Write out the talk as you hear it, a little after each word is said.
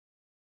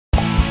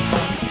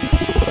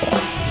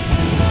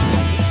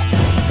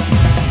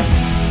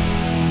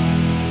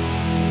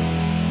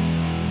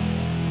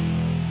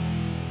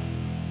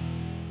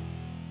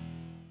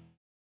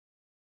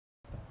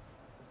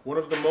One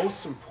of the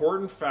most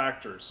important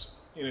factors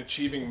in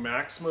achieving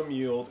maximum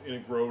yield in a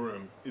grow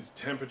room is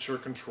temperature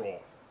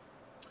control.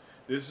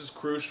 This is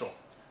crucial.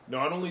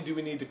 Not only do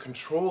we need to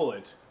control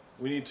it,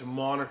 we need to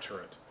monitor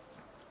it.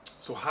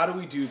 So how do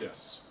we do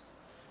this?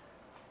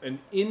 An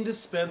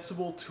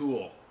indispensable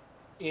tool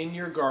in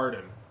your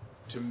garden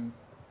to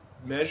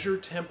measure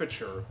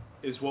temperature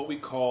is what we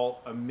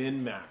call a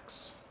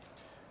min-max.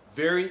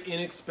 Very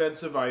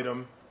inexpensive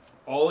item.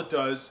 All it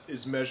does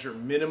is measure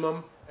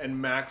minimum and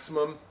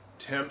maximum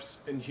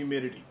temps and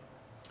humidity.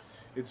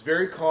 It's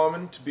very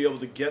common to be able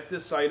to get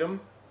this item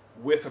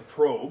with a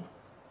probe,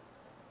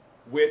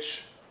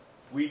 which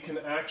we can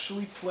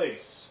actually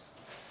place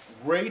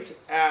right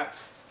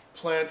at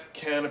plant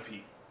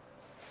canopy.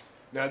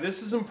 Now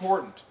this is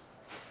important.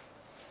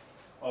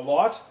 A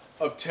lot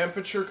of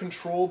temperature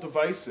control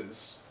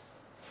devices,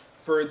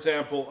 for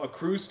example a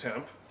cruise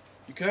temp,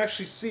 you can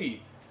actually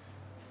see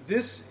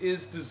this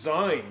is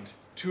designed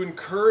to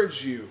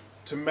encourage you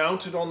to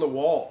mount it on the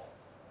wall.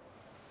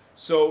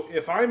 So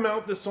if I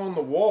mount this on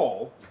the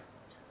wall,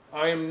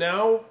 I am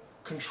now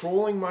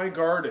controlling my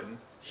garden,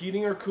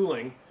 heating or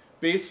cooling,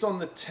 based on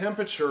the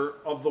temperature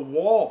of the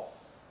wall.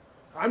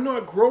 I'm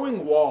not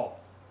growing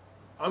wall,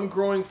 I'm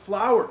growing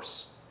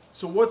flowers.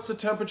 So what's the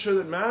temperature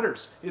that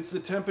matters? It's the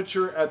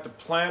temperature at the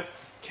plant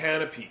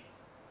canopy.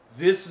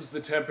 This is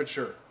the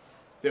temperature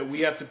that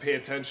we have to pay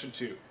attention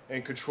to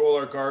and control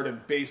our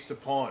garden based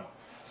upon.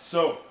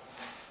 So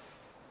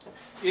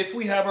if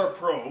we have our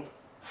probe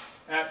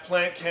at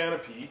plant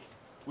canopy,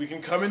 we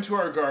can come into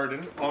our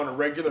garden on a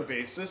regular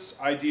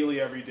basis, ideally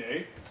every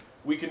day.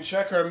 We can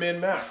check our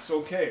min-max.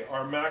 Okay,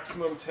 our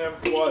maximum temp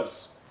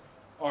was,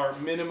 our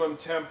minimum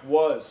temp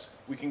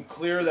was. We can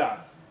clear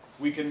that.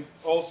 We can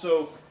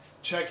also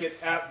check it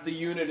at the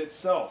unit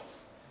itself.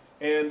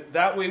 And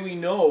that way we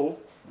know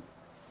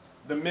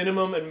the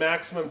minimum and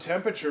maximum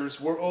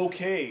temperatures were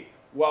okay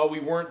while we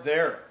weren't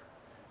there.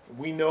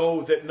 We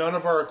know that none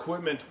of our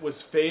equipment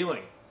was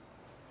failing.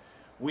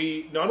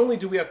 Not only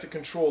do we have to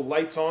control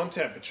lights on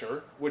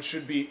temperature, which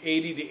should be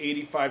 80 to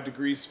 85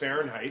 degrees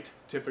Fahrenheit,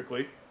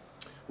 typically,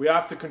 we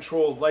have to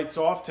control lights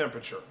off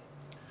temperature.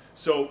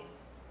 So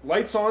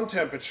lights on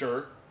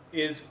temperature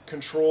is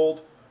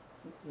controlled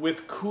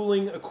with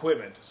cooling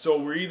equipment. So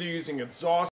we're either using exhaust